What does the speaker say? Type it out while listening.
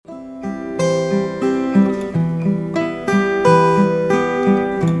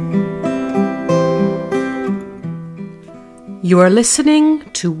You are listening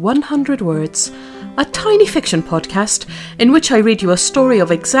to 100 Words, a tiny fiction podcast in which I read you a story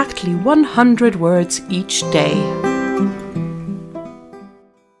of exactly 100 words each day.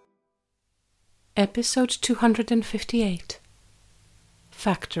 Episode 258.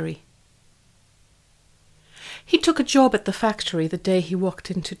 Factory. He took a job at the factory the day he walked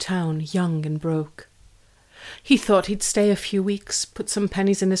into town, young and broke. He thought he'd stay a few weeks, put some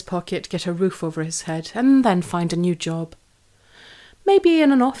pennies in his pocket, get a roof over his head, and then find a new job. Maybe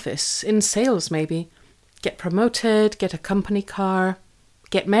in an office, in sales maybe. Get promoted, get a company car,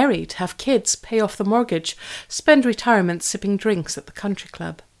 get married, have kids, pay off the mortgage, spend retirement sipping drinks at the country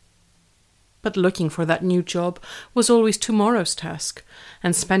club. But looking for that new job was always tomorrow's task,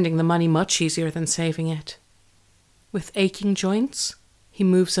 and spending the money much easier than saving it. With aching joints, he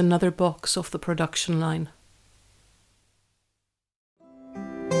moves another box off the production line.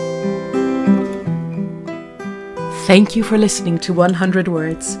 Thank you for listening to 100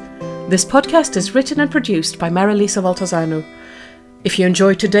 Words. This podcast is written and produced by Marilisa Valtazano. If you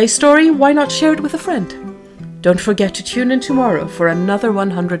enjoyed today's story, why not share it with a friend? Don't forget to tune in tomorrow for another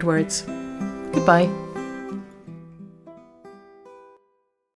 100 Words. Goodbye.